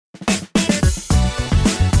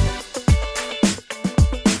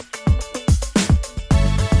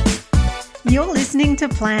listening to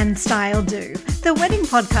Plan, Style, Do, the wedding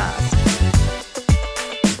podcast.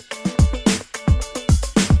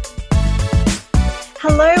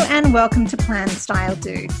 Hello and welcome to Plan, Style,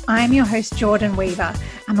 Do. I'm your host, Jordan Weaver.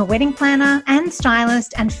 I'm a wedding planner and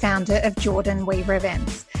stylist and founder of Jordan Weaver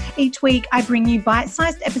Events. Each week, I bring you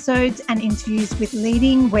bite-sized episodes and interviews with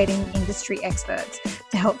leading wedding industry experts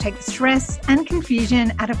to help take the stress and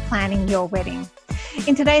confusion out of planning your wedding.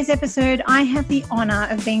 In today's episode, I have the honour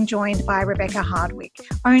of being joined by Rebecca Hardwick,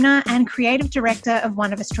 owner and creative director of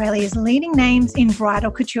one of Australia's leading names in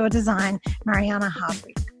bridal couture design, Mariana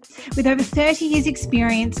Hardwick. With over 30 years'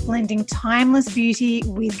 experience blending timeless beauty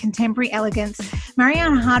with contemporary elegance,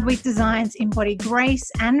 Mariana Hardwick designs embody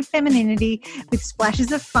grace and femininity with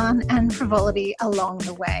splashes of fun and frivolity along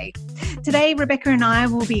the way. Today, Rebecca and I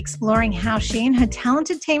will be exploring how she and her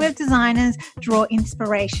talented team of designers draw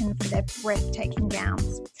inspiration for their breathtaking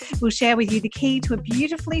gowns. We'll share with you the key to a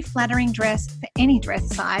beautifully flattering dress for any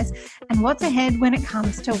dress size and what's ahead when it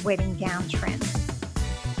comes to wedding gown trends.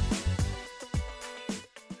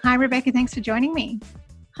 Hi, Rebecca. Thanks for joining me.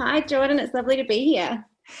 Hi, Jordan. It's lovely to be here.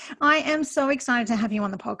 I am so excited to have you on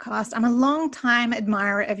the podcast. I'm a long-time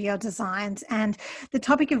admirer of your designs, and the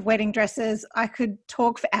topic of wedding dresses, I could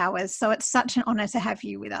talk for hours. So it's such an honour to have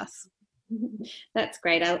you with us. That's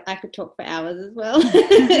great. I could talk for hours as well.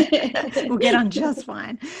 We'll get on just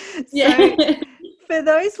fine. Yeah. So, for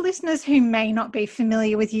those listeners who may not be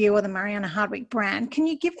familiar with you or the Mariana Hardwick brand, can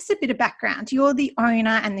you give us a bit of background? You're the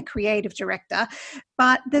owner and the creative director,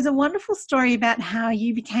 but there's a wonderful story about how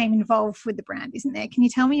you became involved with the brand, isn't there? Can you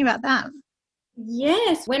tell me about that?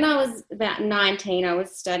 Yes. When I was about 19, I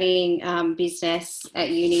was studying business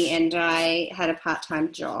at uni, and I had a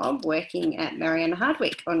part-time job working at Mariana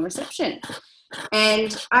Hardwick on reception.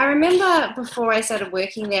 And I remember before I started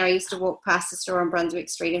working there, I used to walk past the store on Brunswick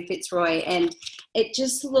Street in Fitzroy, and it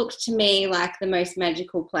just looked to me like the most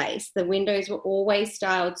magical place. The windows were always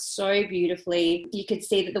styled so beautifully. You could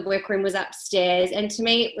see that the workroom was upstairs. And to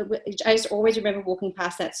me, I just always remember walking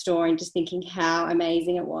past that store and just thinking how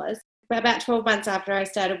amazing it was. But about 12 months after I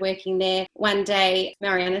started working there, one day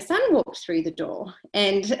Mariana's son walked through the door,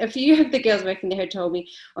 and a few of the girls working there had told me,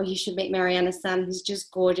 "Oh, you should meet Mariana's son. He's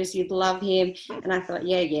just gorgeous. You'd love him." And I thought,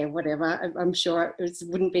 yeah, whatever. I'm sure it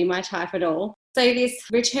wouldn't be my type at all. So this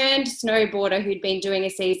returned snowboarder who'd been doing a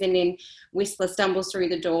season in Whistler stumbles through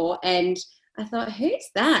the door, and I thought, who's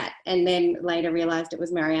that? And then later realised it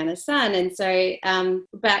was Mariana's son. And so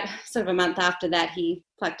about sort of a month after that, he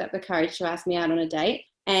plucked up the courage to ask me out on a date.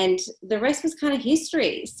 And the rest was kind of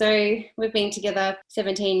history. So we've been together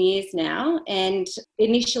 17 years now. And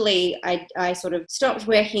initially I sort of stopped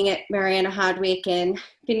working at Mariana Hardwick and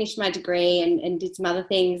finished my degree and did some other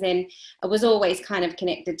things. And I was always kind of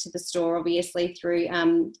connected to the store, obviously, through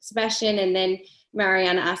Sebastian. And then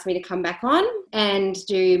Mariana asked me to come back on and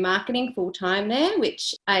do marketing full time there,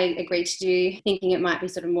 which I agreed to do, thinking it might be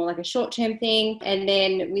sort of more like a short-term thing. And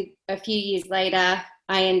then with a few years later,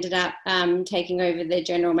 I ended up taking over the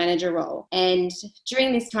general manager role. And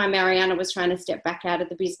during this time, Mariana was trying to step back out of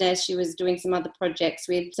the business. She was doing some other projects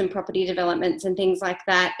with some property developments and things like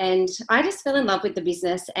that. And I just fell in love with the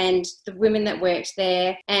business and the women that worked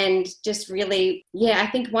there. And just really, I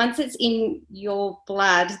think once it's in your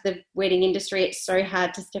blood, the wedding industry, it's so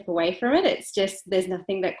hard to step away from it. It's just, there's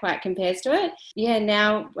nothing that quite compares to it.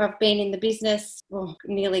 Now I've been in the business,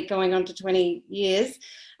 nearly going on to 20 years.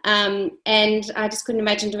 And I just couldn't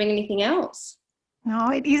imagine doing anything else. No,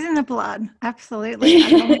 it is in the blood. Absolutely. I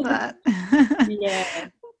love that. Yeah.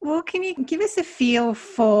 Well, can you give us a feel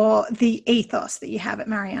for the ethos that you have at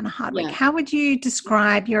Mariana Hardwick? Yeah. How would you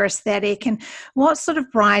describe your aesthetic, and what sort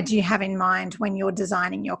of bride do you have in mind when you're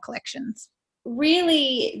designing your collections?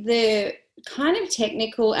 Really, the kind of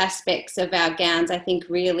technical aspects of our gowns, I think,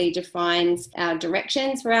 really defines our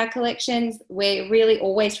directions for our collections. We're really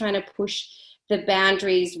always trying to push the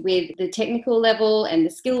boundaries with the technical level and the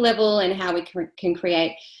skill level, and how we can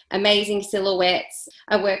create amazing silhouettes.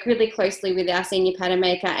 I work really closely with our senior pattern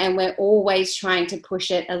maker, and we're always trying to push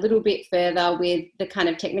it a little bit further with the kind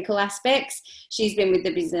of technical aspects. She's been with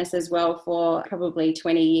the business as well for probably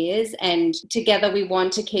 20 years, and together we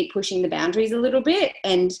want to keep pushing the boundaries a little bit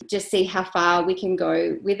and just see how far we can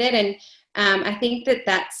go with it. And I think that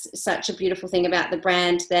that's such a beautiful thing about the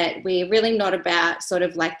brand, that we're really not about sort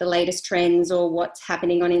of like the latest trends or what's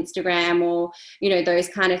happening on Instagram or, those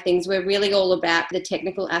kind of things. We're really all about the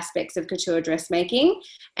technical aspects of couture dressmaking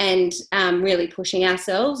and really pushing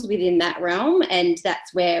ourselves within that realm. And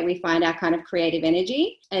that's where we find our kind of creative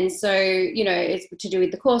energy. And so, it's to do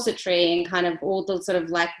with the corsetry and kind of all the sort of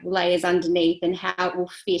like layers underneath and how it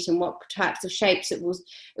will fit and what types of shapes it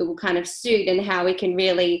will kind of suit, and how we can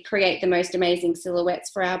really create the most most amazing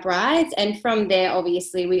silhouettes for our brides. And from there,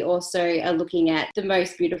 obviously, we also are looking at the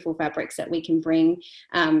most beautiful fabrics that we can bring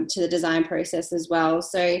to the design process as well.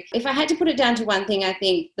 So if I had to put it down to one thing, I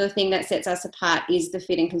think the thing that sets us apart is the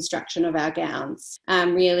fit and construction of our gowns,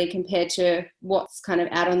 really compared to what's kind of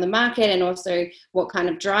out on the market, and also what kind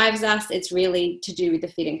of drives us. It's really to do with the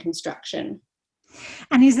fit and construction.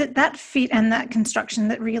 And is it that fit and that construction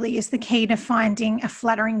that really is the key to finding a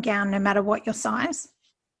flattering gown no matter what your size?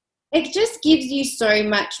 It just gives you so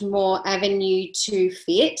much more avenue to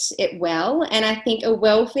fit it well. And I think a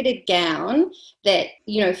well-fitted gown that,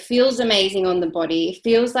 you know, feels amazing on the body,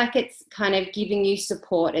 feels like it's kind of giving you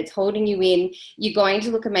support, it's holding you in, you're going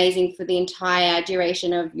to look amazing for the entire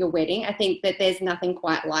duration of your wedding. I think that there's nothing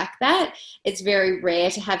quite like that. It's very rare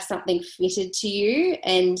to have something fitted to you,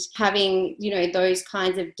 and having, you know, those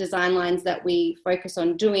kinds of design lines that we focus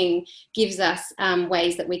on doing gives us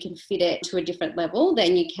ways that we can fit it to a different level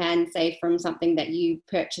than you can, say, from something that you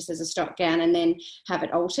purchase as a stock gown and then have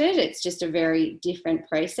it altered. It's just a very different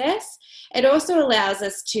process. It also allows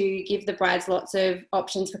us to give the brides lots of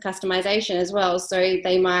options for customization as well. So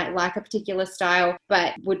they might like a particular style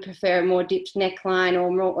but would prefer a more dipped neckline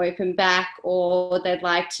or more open back, or they'd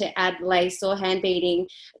like to add lace or hand beading.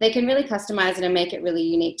 They can really customize it and make it really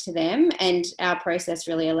unique to them, and our process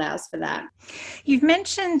really allows for that. You've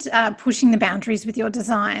mentioned pushing the boundaries with your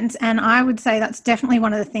designs, and I would say that's definitely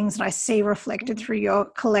one of the things that I see reflected through your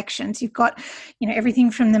collections. You've got, you know, everything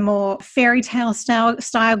from the more fairy tale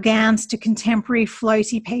style gowns to contemporary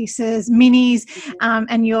floaty pieces, minis,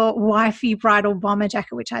 and your wifey bridal bomber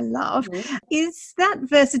jacket, which I love. Mm-hmm. Is that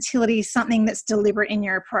versatility something that's deliberate in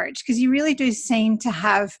your approach? Because you really do seem to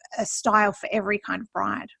have a style for every kind of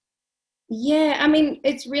bride. Yeah, I mean,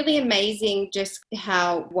 it's really amazing just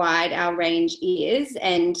how wide our range is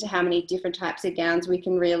and how many different types of gowns we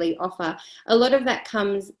can really offer. A lot of that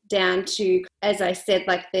comes down to, as I said,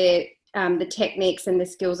 like the techniques and the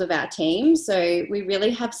skills of our team. So we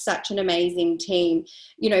really have such an amazing team.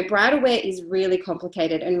 You know, bridal wear is really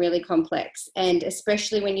complicated and really complex, and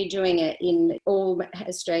especially when you're doing it in all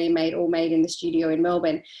Australian made, all made in the studio in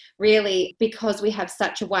Melbourne, really, because we have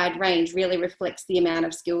such a wide range, really reflects the amount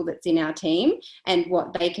of skill that's in our team and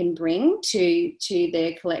what they can bring to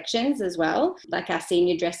the collections as well. Like our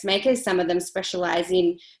senior dressmakers, some of them specialize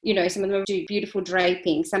in, you know, some of them do beautiful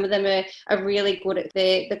draping, some of them are really good at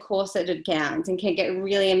the corset gowns and can get a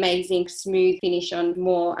really amazing smooth finish on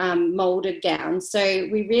more molded gowns. So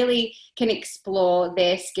we really can explore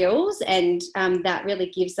their skills, and that really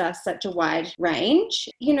gives us such a wide range.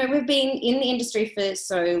 You know, we've been in the industry for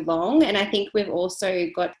so long, and I think we've also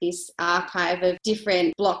got this archive of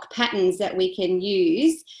different block patterns that we can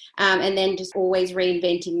use, and then just always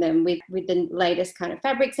reinventing them with the latest kind of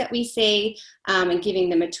fabrics that we see, and giving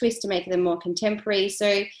them a twist to make them more contemporary.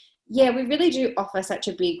 So yeah, we really do offer such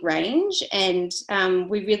a big range, and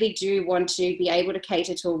we really do want to be able to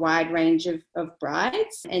cater to a wide range of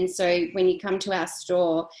brides. And so when you come to our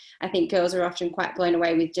store, I think girls are often quite blown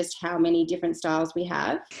away with just how many different styles we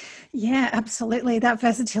have. Yeah, absolutely. That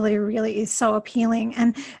versatility really is so appealing.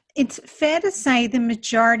 And it's fair to say the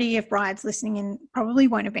majority of brides listening in probably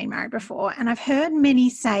won't have been married before. And I've heard many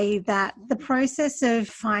say that the process of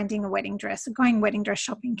finding a wedding dress or going wedding dress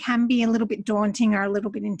shopping can be a little bit daunting or a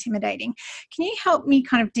little bit intimidating. Can you help me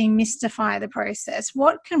kind of demystify the process?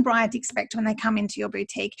 What can brides expect when they come into your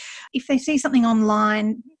boutique? If they see something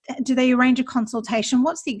online, do they arrange a consultation?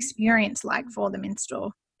 What's the experience like for them in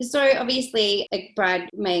store? So obviously a bride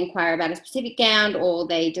may inquire about a specific gown, or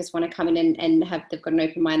they just want to come in and they've got an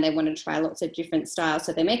open mind. They want to try lots of different styles.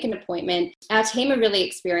 So they make an appointment. Our team are really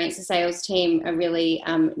experienced. The sales team are really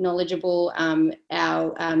knowledgeable.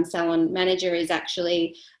 Our salon manager is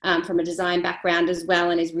actually from a design background as well,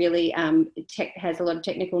 and is really has a lot of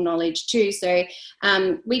technical knowledge too. So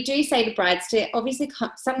we do say to brides to obviously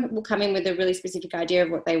some will come in with a really specific idea of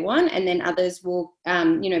what they want, and then others will be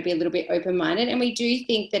a little bit open-minded. And we do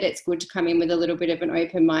think that it's good to come in with a little bit of an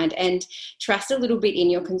open mind and trust a little bit in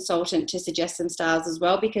your consultant to suggest some styles as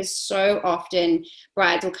well, because so often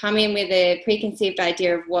brides will come in with a preconceived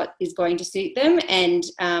idea of what is going to suit them, and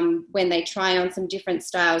when they try on some different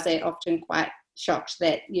styles, they're often quite shocked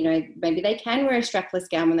that, you know, maybe they can wear a strapless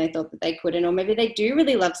gown when they thought that they couldn't, or maybe they do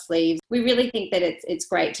really love sleeves. We really think that it's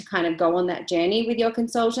great to kind of go on that journey with your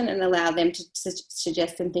consultant and allow them to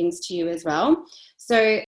suggest some things to you as well.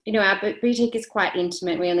 So, you know, our boutique is quite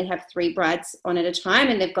intimate. We only have 3 brides on at a time,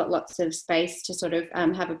 and they've got lots of space to sort of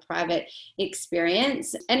have a private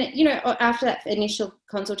experience. And, you know, after that initial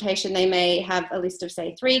consultation, they may have a list of,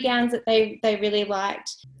 say, 3 gowns that they really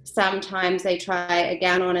liked. Sometimes they try a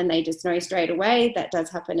gown on and they just know straight away. That does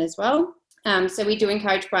happen as well. So we do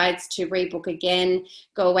encourage brides to rebook again,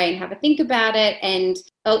 go away and have a think about it. And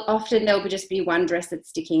often there'll just be one dress that's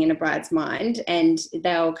sticking in a bride's mind, and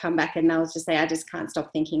they'll come back and they'll just say, I just can't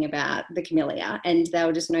stop thinking about the camellia, and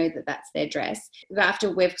they'll just know that that's their dress.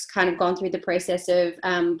 After we've kind of gone through the process of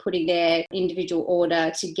putting their individual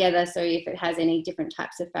order together, so if it has any different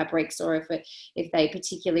types of fabrics, or if they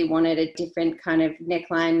particularly wanted a different kind of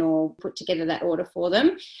neckline, or put together that order for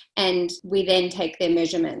them, and we then take their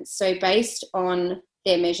measurements. So based on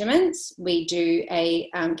their measurements, we do a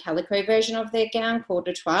calico version of their gown called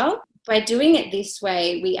a toile. By doing it this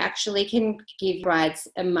way, we actually can give brides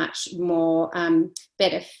a much more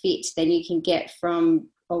better fit than you can get from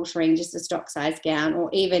altering just a stock size gown, or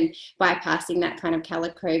even bypassing that kind of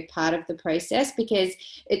calico part of the process, because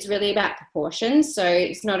it's really about proportions. So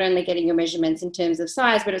it's not only getting your measurements in terms of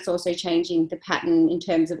size, but it's also changing the pattern in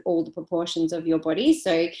terms of all the proportions of your body.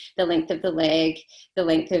 So the length of the leg, the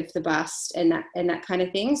length of the bust, and that kind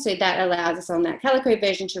of thing. So that allows us on that calico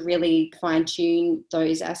version to really fine tune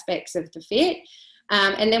those aspects of the fit.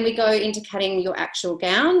 And then we go into cutting your actual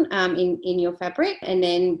gown in your fabric. And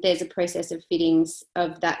then there's a process of fittings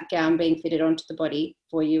of that gown being fitted onto the body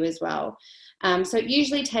for you as well. So it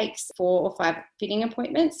usually takes 4 or 5 fitting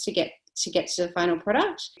appointments to get to the final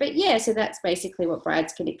product. But yeah, so that's basically what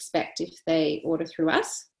brides can expect if they order through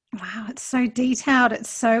us. Wow, it's so detailed. It's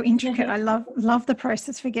so intricate. I love the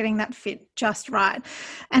process for getting that fit just right.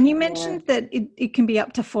 And you mentioned that it can be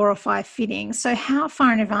up to 4 or 5 fittings. So how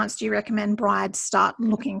far in advance do you recommend brides start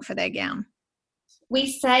looking for their gown?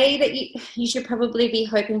 We say that you should probably be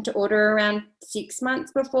hoping to order around 6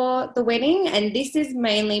 months before the wedding. And this is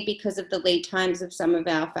mainly because of the lead times of some of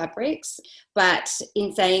our fabrics. But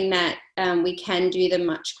in saying that, we can do them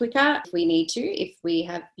much quicker if we need to. If we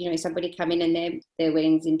have, somebody come in and their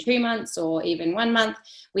wedding's in 2 months or even 1 month,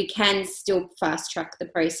 we can still fast track the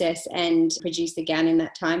process and produce the gown in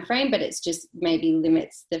that time frame. But it's just maybe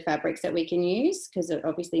limits the fabrics that we can use, because it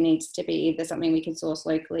obviously needs to be either something we can source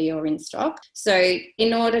locally or in stock. So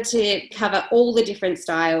in order to cover all the different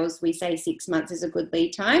styles, we say 6 months is a good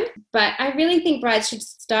lead time. But I really think brides should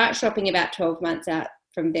start shopping about 12 months out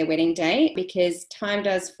from their wedding day, because time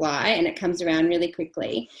does fly and it comes around really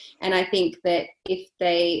quickly. And I think that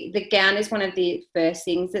the gown is one of the first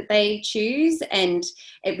things that they choose, and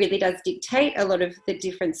it really does dictate a lot of the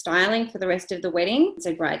different styling for the rest of the wedding.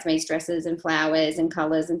 So bridesmaids' dresses and flowers and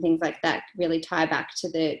colours and things like that really tie back to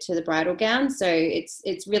the bridal gown. So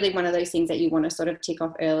it's really one of those things that you want to sort of tick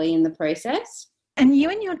off early in the process. And you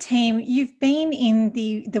and your team, you've been in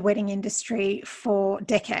the wedding industry for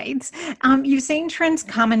decades. You've seen trends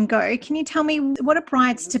come and go. Can you tell me, what are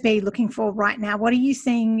brides to be looking for right now? What are you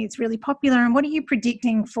seeing is really popular, and what are you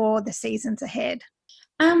predicting for the seasons ahead?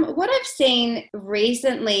 What I've seen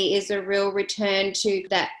recently is a real return to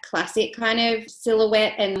that classic kind of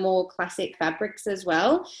silhouette and more classic fabrics as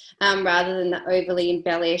well, rather than the overly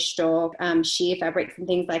embellished or sheer fabrics and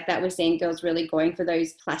things like that. We're seeing girls really going for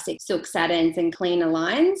those classic silk satins and cleaner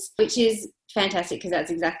lines, which is fantastic, because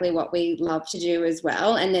that's exactly what we love to do as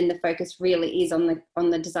well. And then the focus really is on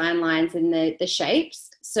the design lines and the shapes.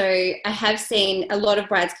 So I have seen a lot of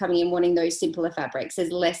brides coming in wanting those simpler fabrics.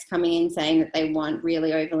 There's less coming in saying that they want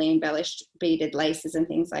really overly embellished beaded laces and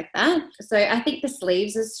things like that. So I think the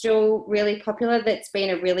sleeves are still really popular. That's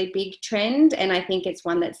been a really big trend, and I think it's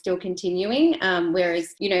one that's still continuing.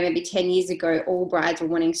 Whereas, maybe 10 years ago, all brides were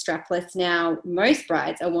wanting strapless. Now, most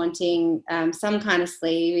brides are wanting some kind of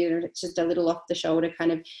sleeve, it's just a little off the shoulder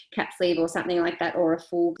kind of cap sleeve or something like that, or a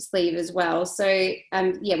full sleeve as well. So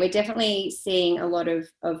we're definitely seeing a lot of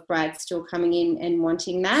brides still coming in and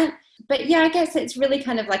wanting that. But yeah, I guess it's really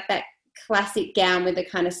kind of like that classic gown with a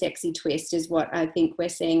kind of sexy twist is what I think we're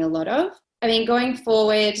seeing a lot of. I mean, going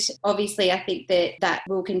forward, obviously, I think that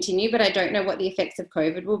will continue, but I don't know what the effects of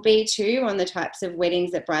COVID will be too on the types of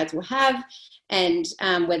weddings that brides will have, and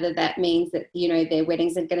whether that means that, their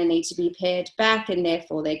weddings are going to need to be pared back, and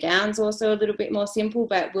therefore their gowns also a little bit more simple.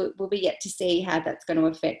 But we'll be yet to see how that's going to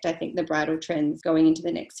affect, I think, the bridal trends going into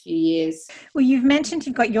the next few years. Well, you've mentioned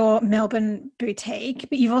you've got your Melbourne boutique,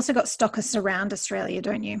 but you've also got stockists around Australia,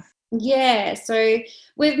 don't you? Yeah, so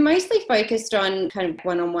we've mostly focused on kind of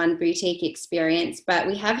one-on-one boutique experience, but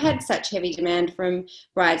we have had such heavy demand from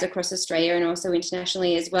brides across Australia and also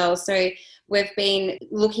internationally as well. So we've been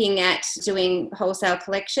looking at doing wholesale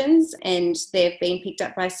collections, and they've been picked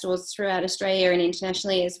up by stores throughout Australia and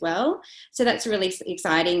internationally as well. So that's a really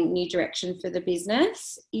exciting new direction for the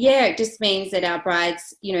business. Yeah, it just means that our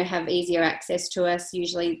brides, have easier access to us.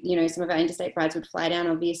 Usually, some of our interstate brides would fly down,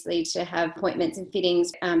 obviously, to have appointments and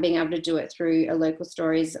fittings. Being able to do it through a local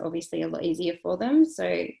store is obviously a lot easier for them.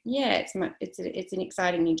 So yeah, it's an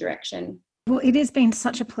exciting new direction. Well, it has been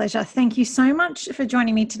such a pleasure. Thank you so much for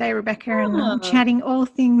joining me today, Rebecca, and chatting all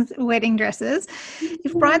things wedding dresses.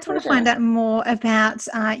 If brides want to find out more about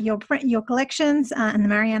your collections and the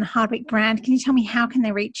Marianne Hardwick brand, can you tell me how can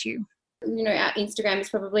they reach you? Our Instagram is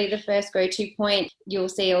probably the first go-to point. You'll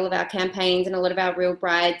see all of our campaigns and a lot of our real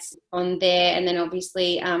brides on there. And then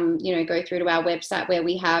obviously, go through to our website where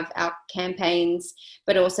we have our campaigns,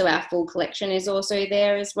 but also our full collection is also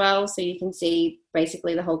there as well. So you can see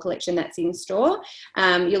basically the whole collection that's in store.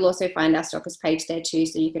 You'll also find our stockers page there too,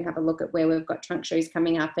 so you can have a look at where we've got trunk shows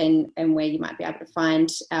coming up and where you might be able to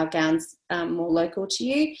find our gowns more local to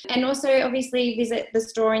you. And also obviously visit the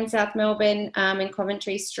store in South Melbourne in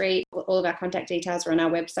Coventry Street. All of our contact details are on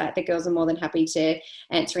our website. The girls are more than happy to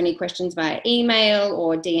answer any questions via email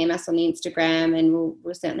or DM us on the Instagram, and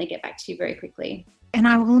we'll certainly get back to you very quickly. And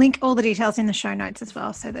I will link all the details in the show notes as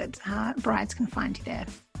well so that brides can find you there.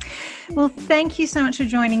 Well, thank you so much for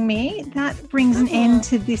joining me. That brings an end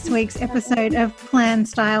to this week's episode of Plan,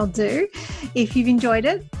 Style, Do. If you've enjoyed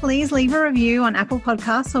it, please leave a review on Apple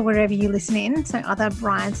Podcasts or wherever you listen in so other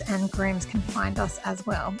brides and grooms can find us as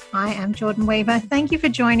well. I am Jordan Weaver. Thank you for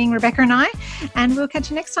joining Rebecca and I, and we'll catch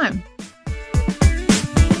you next time.